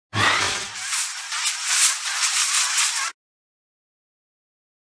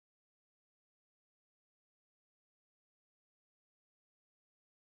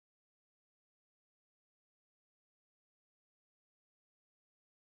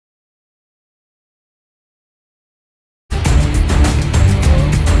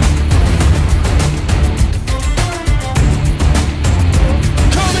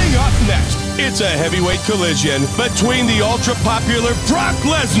It's a heavyweight collision between the ultra-popular Brock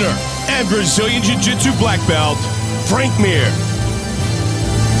Lesnar and Brazilian Jiu-Jitsu black belt, Frank Mir.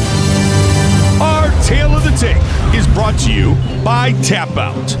 Our Tale of the Tape is brought to you by Tap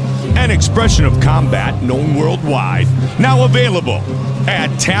Out, an expression of combat known worldwide, now available at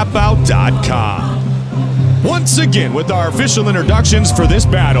tapout.com. Once again, with our official introductions for this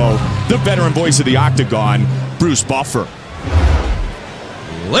battle, the veteran voice of the Octagon, Bruce Buffer.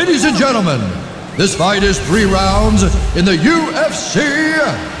 Ladies and gentlemen, this fight is 3 rounds in the UFC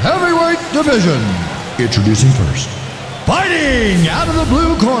Heavyweight Division. Introducing first, fighting out of the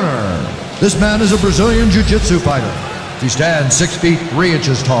blue corner. This man is a Brazilian Jiu-Jitsu fighter. He stands 6 feet 3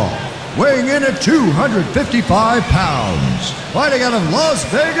 inches tall, weighing in at 255 pounds. Fighting out of Las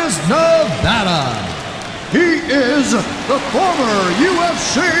Vegas, Nevada. He is the former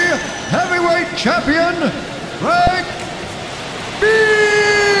UFC Heavyweight Champion, Frank Mir.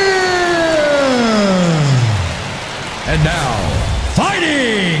 And now,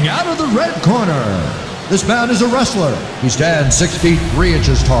 fighting out of the red corner. This man is a wrestler. He stands 6 feet 3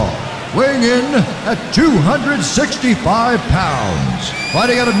 inches tall, weighing in at 265 pounds.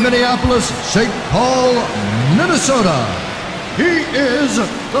 Fighting out of Minneapolis, St. Paul, Minnesota. He is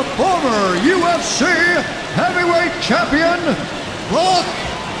the former UFC Heavyweight Champion, Brock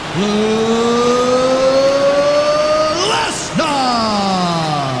Lesnar.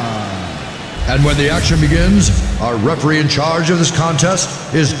 And when the action begins, our referee in charge of this contest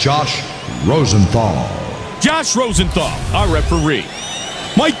is Josh Rosenthal. Josh Rosenthal, our referee.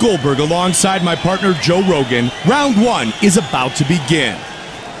 Mike Goldberg alongside my partner Joe Rogan. Round 1 is about to begin.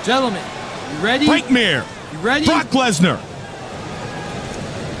 Gentlemen, you ready? Frank Mir. You ready? Brock Lesnar.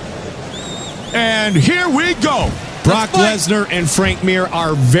 And here we go. Brock Lesnar and Frank Mir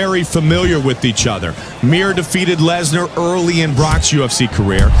are very familiar with each other. Mir defeated Lesnar early in Brock's UFC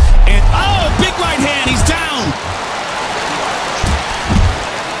career. And oh, big right hand, he's down.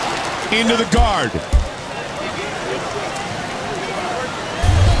 Into the guard. Breathe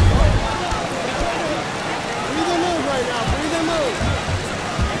and move right now, breathe and move.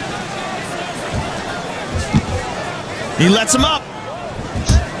 He lets him up.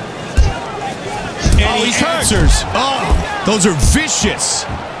 And he answers. Oh, those are vicious.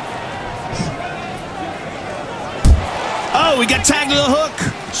 Oh, we got tagged to the hook.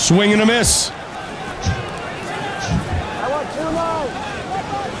 Swing and a miss. I want 2 more.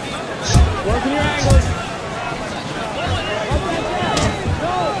 Working your angles.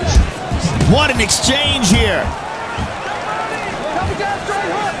 What an exchange here.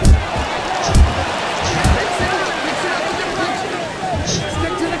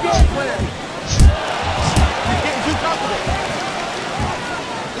 Stick to the game plan.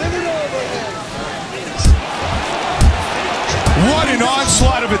 What an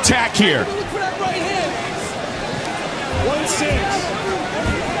onslaught of attack here. 1-6.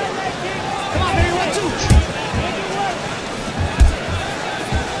 Come on, baby, 1-2.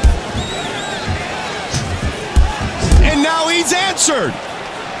 And now he's answered.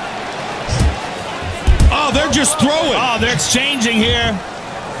 Oh, they're just throwing. Oh, they're exchanging here.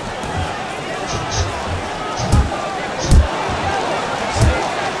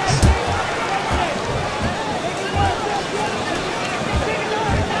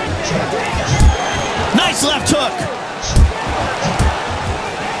 Nice left hook.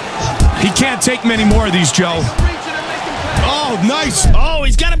 He can't take many more of these, Joe. Oh, nice. Oh,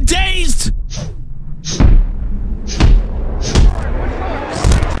 he's got him dazed.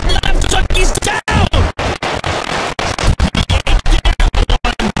 Left hook, he's down.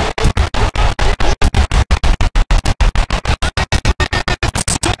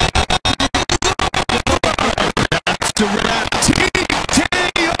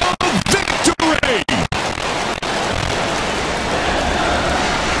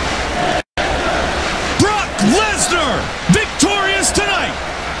 Victorious tonight.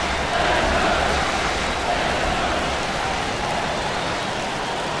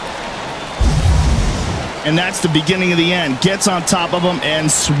 And that's the beginning of the end. Gets on top of him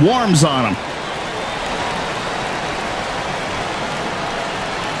and swarms on him.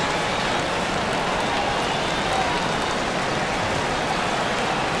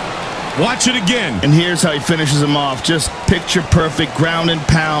 Watch it again. And here's how he finishes him off. Just picture perfect ground and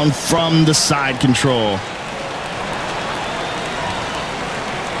pound from the side control.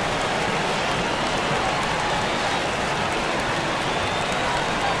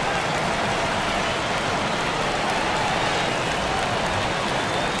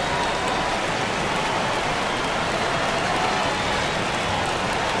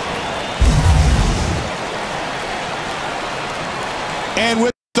 And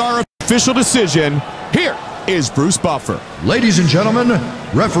with our official decision, here is Bruce Buffer. Ladies and gentlemen,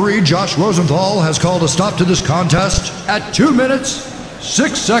 referee Josh Rosenthal has called a stop to this contest at 2 minutes,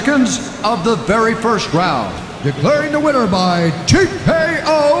 6 seconds of the very first round, declaring the winner by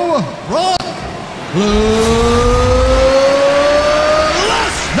TKO, Brock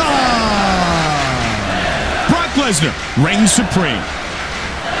Lesnar. Brock Lesnar reigns supreme.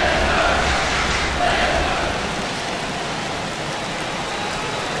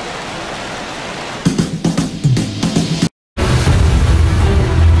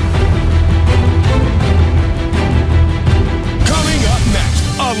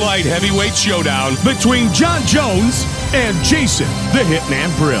 Light heavyweight showdown between Jon Jones and Jason the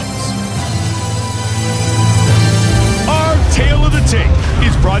Hitman Brills. Our tale of the tape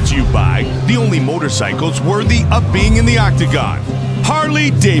is brought to you by the only motorcycles worthy of being in the octagon,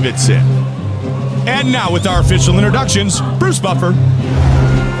 Harley Davidson. And now with our official introductions, Bruce Buffer.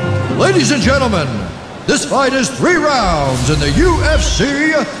 Ladies and gentlemen, this fight is 3 rounds in the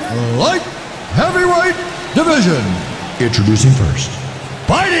UFC Light Heavyweight Division. Introducing first,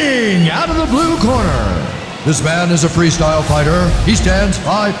 fighting out of the blue corner. This man is a freestyle fighter. He stands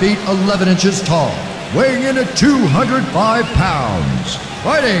 5 feet 11 inches tall, weighing in at 205 pounds.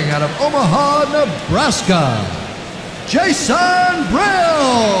 Fighting out of Omaha, Nebraska, Jason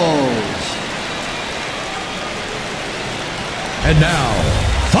Brills. And now,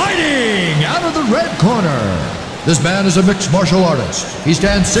 fighting out of the red corner. This man is a mixed martial artist. He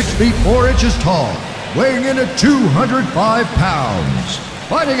stands 6 feet 4 inches tall, weighing in at 205 pounds.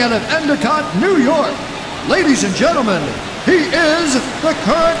 Fighting out of Endicott, New York. Ladies and gentlemen, he is the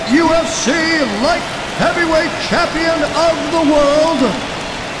current UFC Light Heavyweight Champion of the world,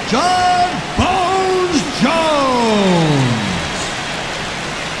 Jon Bones Jones.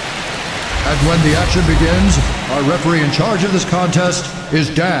 And when the action begins, our referee in charge of this contest is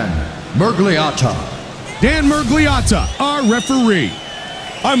Dan Miragliotta. Dan Miragliotta, our referee.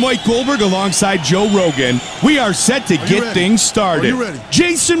 I'm Mike Goldberg alongside Joe Rogan. We are set to get things started.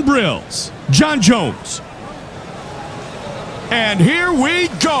 Jason Brills, Jon Jones. And here we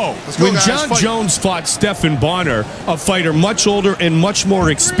go. When Jon Jones fought Stephan Bonner, a fighter much older and much more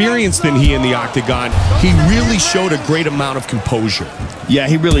experienced than he in the octagon, he really showed a great amount of composure. Yeah,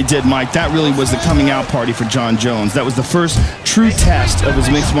 he really did, Mike. That really was the coming out party for Jon Jones. That was the first true test of his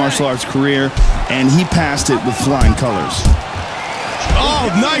mixed martial arts career, and he passed it with flying colors. Oh,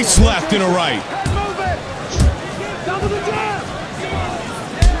 nice left and a right. Move it! Double the jab!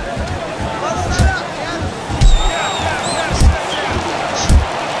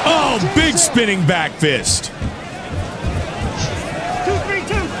 Oh, big spinning back fist.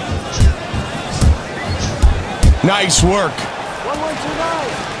 2-3-2. Nice work.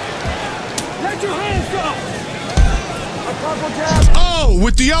 1-1-2-9. Let your hands go. A couple jabs. Oh,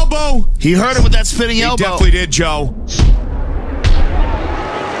 with the elbow. He hurt him with that spinning elbow. He definitely did, Joe.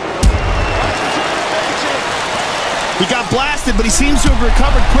 He got blasted, but he seems to have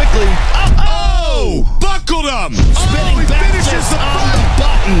recovered quickly. Oh! Buckled him! Spinning he back finishes fist the on the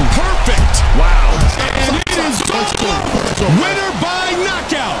button. Perfect! Wow. And it is over! Winner by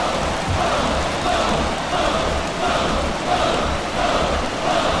knockout!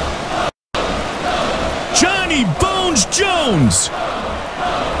 Johnny Bones Jones!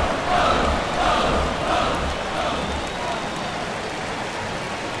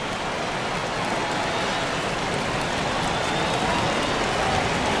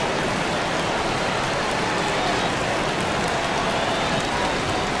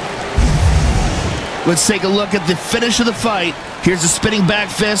 Let's take a look at the finish of the fight. Here's a spinning back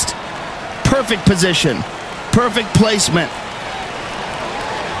fist. Perfect position. Perfect placement.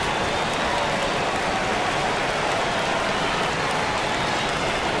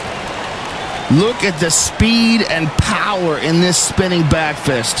 Look at the speed and power in this spinning back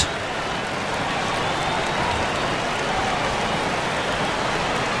fist.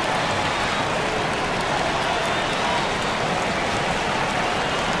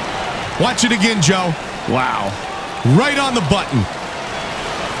 Watch it again, Joe. Wow. Right on the button.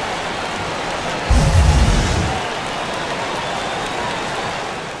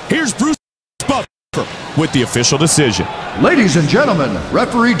 Here's Bruce Buffer with the official decision. Ladies and gentlemen,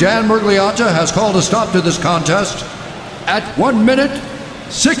 referee Dan Miragliotta has called a stop to this contest at 1 minute,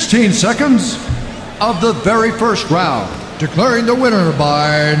 16 seconds of the very first round, declaring the winner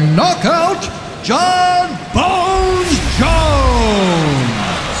by knockout, Jon Bones Jones.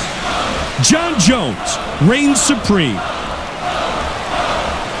 Jon Jones reigns supreme.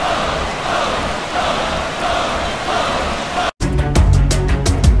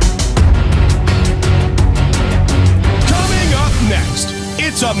 Coming up next,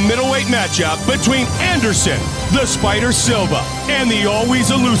 it's a middleweight heavyweight matchup between Anderson, the Spider Silva, and the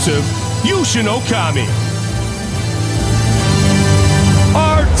always elusive Yushin Okami.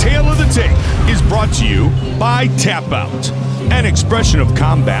 Our Tale of the Tape is brought to you by Tap Out, an expression of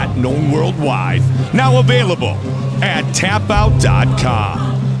combat known worldwide, now available at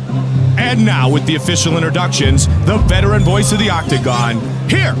tapout.com. And now, with the official introductions, the veteran voice of the Octagon,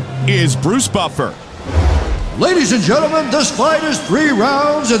 here is Bruce Buffer. Ladies and gentlemen, this fight is 3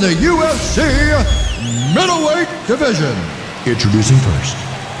 rounds in the UFC middleweight division. Introducing first,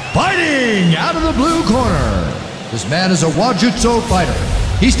 fighting out of the blue corner. This man is a Wajutsu fighter.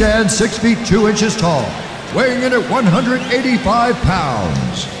 He stands 6 feet 2 inches tall, weighing in at 185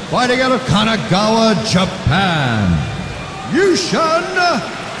 pounds. Fighting out of Kanagawa, Japan, Yushin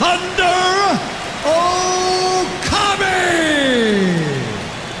Thunder Okami!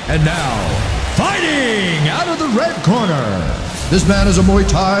 And now, fighting out of the red corner. This man is a Muay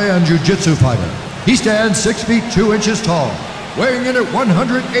Thai and Jiu-Jitsu fighter. He stands 6 feet 2 inches tall, weighing in at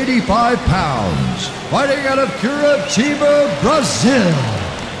 185 pounds. Fighting out of Curitiba, Brazil.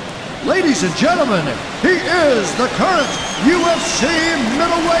 Ladies and gentlemen, he is the current UFC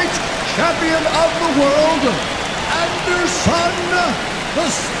middleweight champion of the world, Anderson the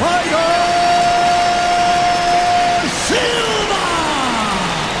Spider Silva!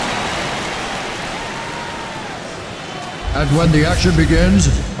 And when the action begins,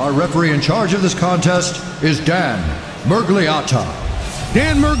 our referee in charge of this contest is Dan Murgliata.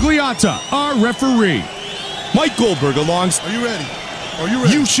 Dan Murgliata, our referee. Mike Goldberg alongside. Are you ready? Are you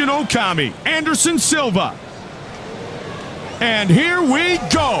ready? Yushin Okami, Anderson Silva. And here we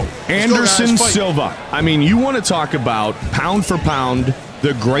go. Anderson Silva. I mean, you want to talk about pound for pound,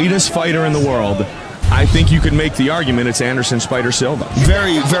 the greatest fighter in the world. I think you could make the argument it's Anderson Spider Silva.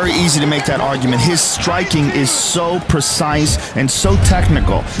 Very, very easy to make that argument. His striking is so precise and so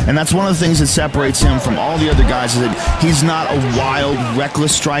technical, and that's one of the things that separates him from all the other guys, is that he's not a wild,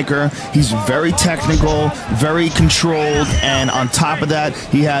 reckless striker. He's very technical, very controlled, and on top of that,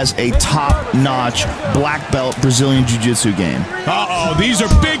 he has a top-notch black belt Brazilian Jiu-Jitsu game. Uh-oh, these are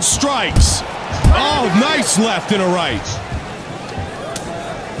big strikes. Oh, nice left and a right.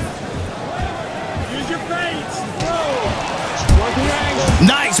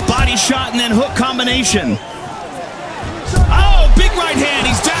 Nice body shot and then hook combination. Oh, big right hand.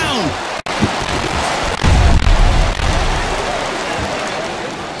 He's down.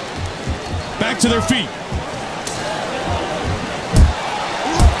 Back to their feet.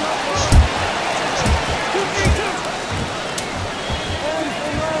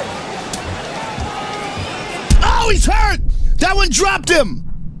 Oh, he's hurt. That one dropped him.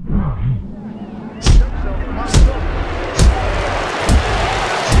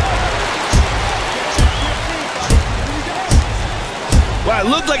 Well, it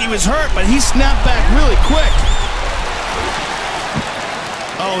looked like he was hurt, but he snapped back really quick.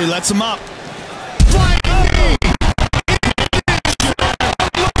 Oh, he lets him up. Flying knee!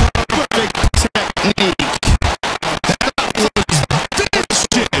 Perfect technique. That was vicious.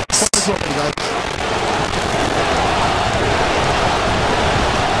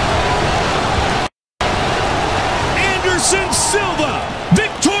 Anderson Silva,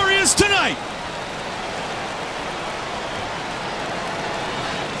 victorious tonight.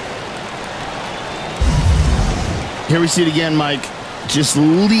 Here we see it again, Mike. Just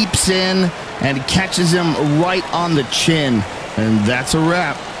leaps in and catches him right on the chin. And that's a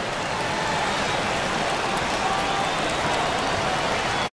wrap.